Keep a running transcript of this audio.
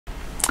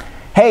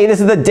Hey,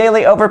 this is the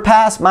Daily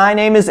Overpass. My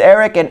name is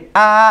Eric and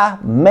I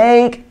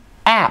make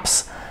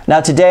apps.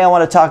 Now today I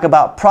want to talk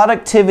about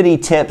productivity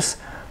tips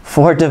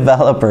for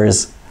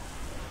developers.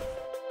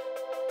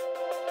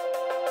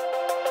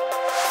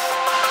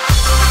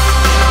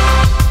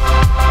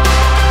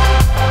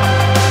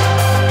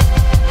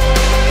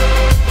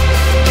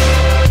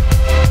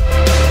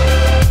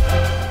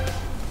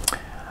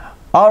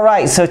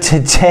 Alright, so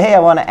today I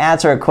want to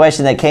answer a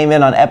question that came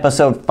in on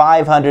episode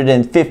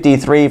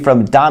 553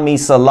 from Dami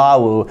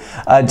Salawu.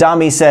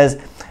 Dami says,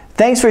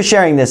 thanks for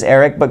sharing this,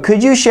 Eric, but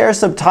could you share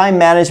some time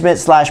management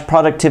 /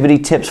 productivity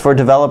tips for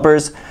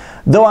developers?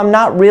 Though I'm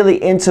not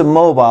really into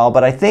mobile,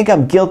 but I think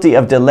I'm guilty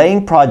of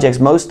delaying projects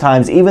most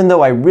times even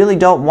though I really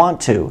don't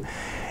want to.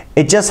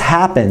 It just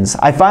happens.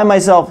 I find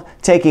myself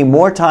taking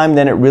more time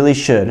than it really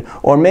should,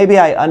 or maybe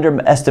I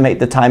underestimate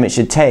the time it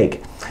should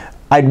take.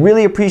 I'd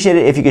really appreciate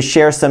it if you could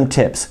share some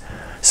tips.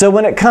 So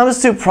when it comes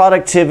to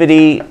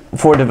productivity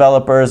for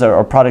developers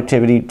or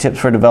productivity tips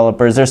for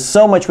developers, there's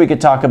so much we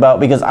could talk about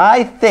because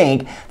I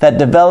think that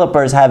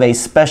developers have a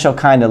special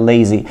kind of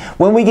lazy.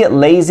 When we get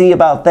lazy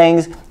about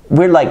things,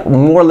 we're like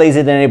more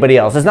lazy than anybody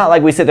else. It's not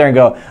like we sit there and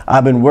go,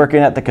 I've been working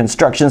at the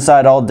construction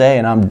site all day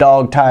and I'm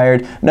dog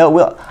tired.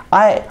 No,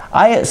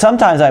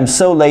 sometimes I'm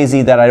so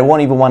lazy that I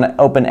won't even want to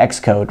open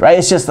Xcode, right?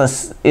 It's just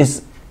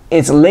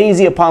it's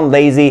lazy upon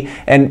lazy,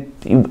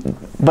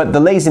 but the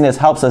laziness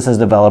helps us as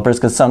developers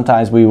because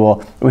sometimes we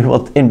will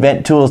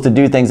invent tools to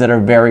do things that are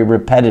very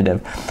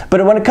repetitive.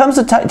 But when it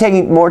comes to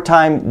taking more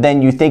time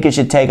than you think it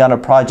should take on a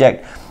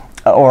project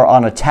or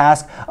on a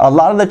task, a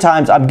lot of the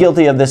times, I'm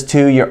guilty of this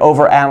too, you're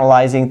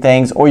over-analyzing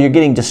things or you're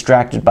getting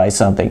distracted by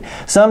something.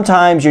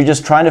 Sometimes you're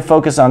just trying to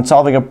focus on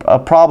solving a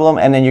problem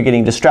and then you're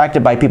getting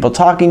distracted by people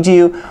talking to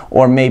you,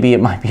 or maybe it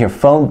might be your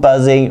phone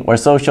buzzing or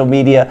social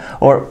media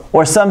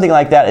or something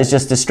like that is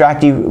just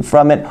distracting you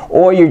from it,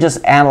 or you're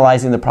just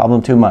analyzing the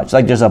problem too much.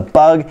 Like there's a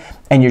bug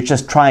and you're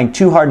just trying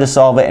too hard to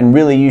solve it and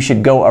really you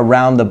should go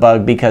around the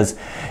bug because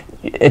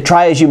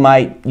try as you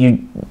might,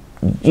 you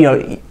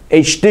know,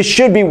 this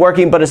should be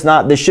working, but it's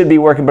not. This should be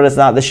working, but it's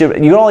not. You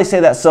can only say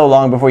that so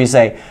long before you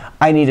say,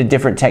 I need a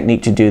different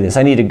technique to do this.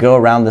 I need to go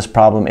around this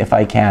problem if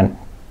I can,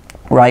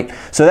 right?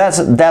 So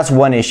that's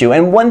one issue.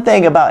 And one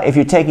thing about if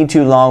you're taking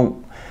too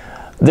long,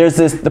 there's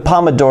the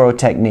Pomodoro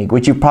Technique,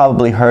 which you've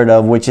probably heard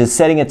of, which is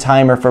setting a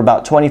timer for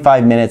about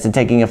 25 minutes and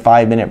taking a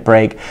 5-minute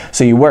break.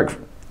 So you work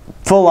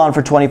full on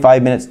for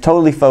 25 minutes,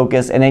 totally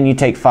focused, and then you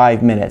take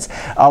 5 minutes.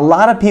 A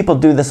lot of people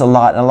do this a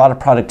lot, and a lot of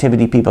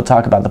productivity people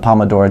talk about the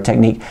Pomodoro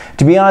Technique.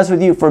 To be honest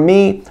with you, for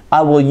me,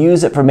 I will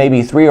use it for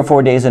maybe 3 or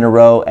 4 days in a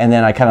row, and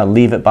then I kind of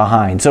leave it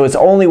behind. So it's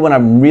only when I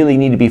really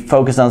need to be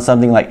focused on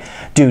something like,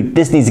 dude,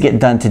 this needs to get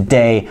done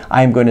today,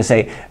 I'm going to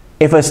say,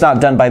 if it's not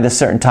done by this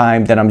certain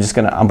time, then I'm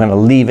gonna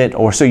leave it.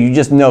 Or so you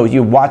just know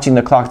you're watching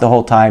the clock the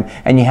whole time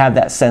and you have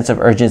that sense of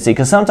urgency.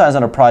 Because sometimes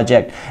on a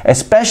project,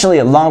 especially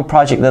a long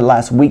project that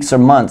lasts weeks or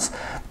months,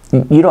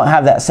 you don't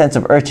have that sense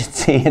of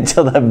urgency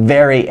until the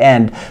very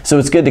end. So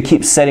it's good to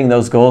keep setting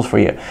those goals for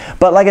you.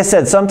 But like I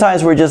said,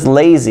 sometimes we're just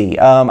lazy.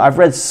 I've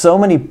read so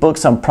many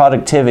books on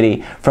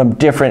productivity from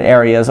different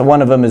areas.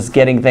 One of them is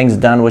Getting Things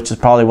Done, which is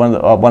probably one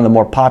of the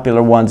more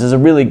popular ones. It's a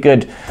really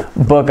good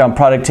book on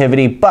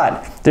productivity.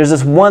 But there's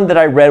this one that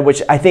I read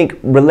which I think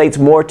relates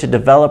more to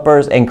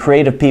developers and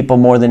creative people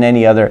more than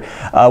any other,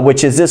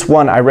 which is this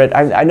one I read.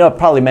 I know I've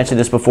probably mentioned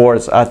this before.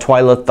 It's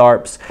Twyla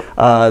Tharp's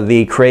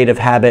The Creative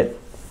Habit.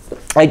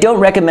 I don't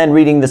recommend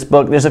reading this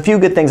book. There's a few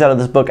good things out of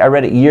this book. I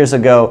read it years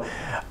ago,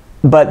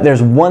 but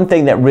there's one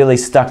thing that really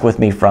stuck with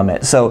me from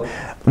it. So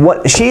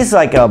she's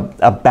like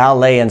a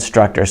ballet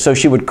instructor. So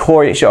she would a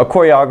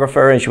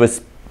choreographer, and she would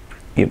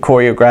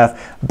choreograph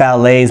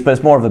ballets, but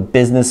it's more of a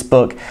business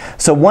book.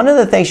 So one of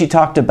the things she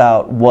talked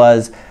about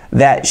was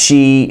that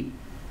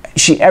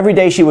every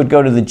day she would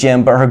go to the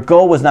gym, but her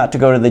goal was not to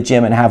go to the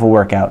gym and have a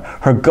workout.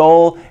 Her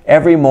goal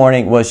every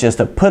morning was just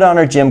to put on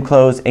her gym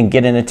clothes and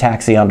get in a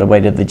taxi on the way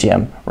to the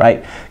gym,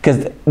 right?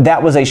 Because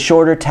that was a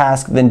shorter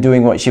task than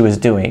doing what she was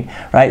doing,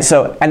 right?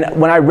 So, and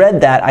when I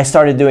read that, I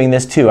started doing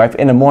this too.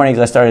 In the mornings,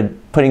 I started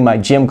putting my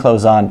gym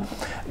clothes on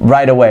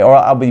right away. Or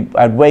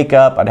I'd wake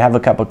up, I'd have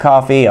a cup of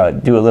coffee,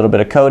 I'd do a little bit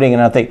of coding,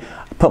 and I'd think,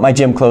 put my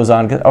gym clothes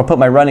on, or put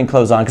my running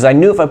clothes on, because I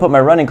knew if I put my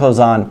running clothes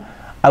on,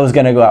 I was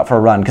going to go out for a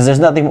run, because there's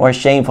nothing more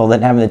shameful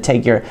than having to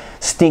take your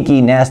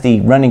stinky,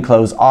 nasty running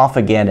clothes off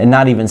again and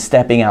not even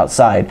stepping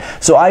outside.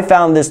 So I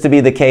found this to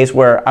be the case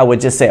where I would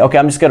just say, okay,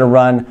 I'm just going to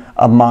run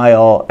a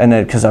mile, and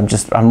then because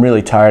I'm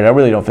really tired, I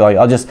really don't feel like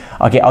I'll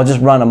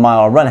just run a mile,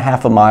 I'll run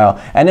half a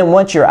mile, and then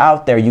once you're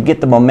out there, you get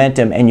the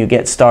momentum and you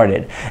get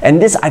started.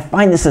 And I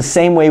find this the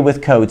same way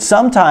with code.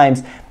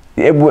 Sometimes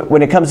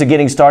when it comes to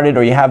getting started,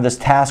 or you have this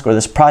task or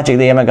this project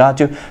that you haven't got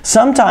to,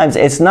 sometimes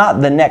it's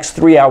not the next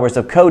 3 hours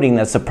of coding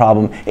that's the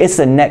problem, it's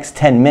the next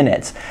 10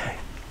 minutes.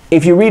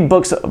 If you read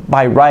books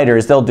by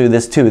writers, they'll do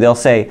this too. They'll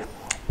say,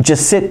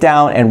 just sit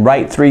down and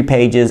write 3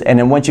 pages, and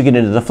then once you get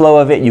into the flow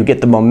of it, you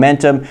get the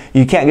momentum.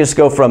 You can't just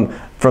go from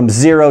from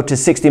 0 to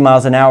 60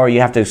 miles an hour, you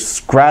have to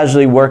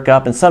gradually work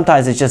up, and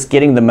sometimes it's just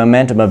getting the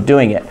momentum of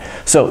doing it.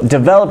 So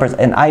developers,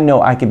 and I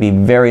know I can be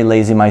very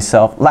lazy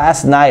myself.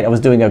 Last night I was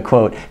doing a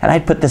quote, and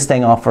I'd put this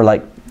thing off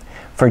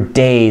for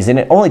days, and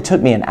it only took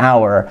me an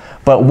hour.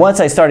 But once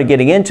I started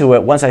getting into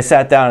it, once I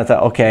sat down and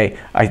thought, okay,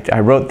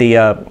 I wrote the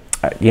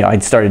I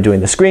started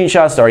doing the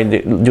screenshots,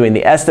 starting doing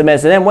the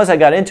estimates, and then once I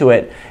got into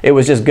it, it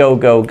was just go,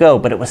 go, go.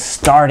 But it was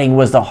starting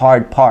was the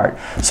hard part.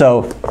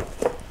 So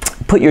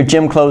put your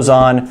gym clothes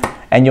on,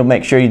 and you'll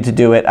make sure to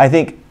do it. I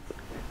think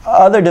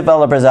other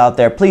developers out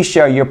there, please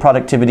share your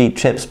productivity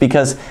tips,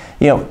 because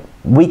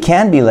we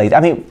can be lazy. I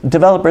mean,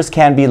 developers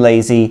can be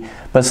lazy,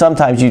 but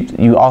sometimes we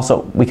could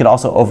also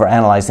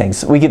overanalyze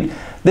things.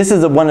 This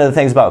is one of the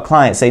things about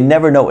clients. They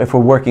never know if we're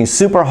working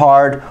super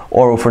hard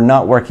or if we're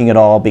not working at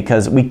all,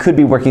 because we could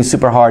be working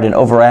super hard and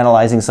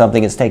overanalyzing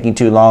something, it's taking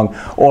too long,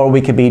 or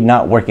we could be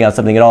not working on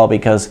something at all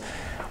because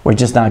we're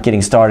just not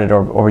getting started,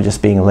 or we're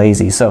just being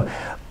lazy. So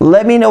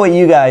let me know what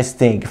you guys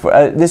think.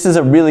 This is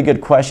a really good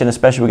question,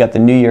 especially we got the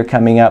new year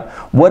coming up.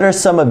 What are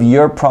some of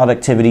your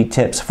productivity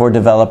tips for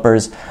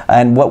developers,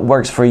 and what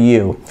works for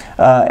you?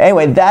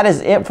 Anyway, that is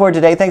it for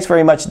today. Thanks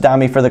very much,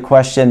 Dami, for the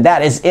question.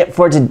 That is it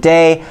for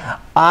today.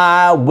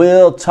 I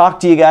will talk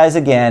to you guys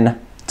again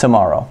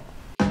tomorrow.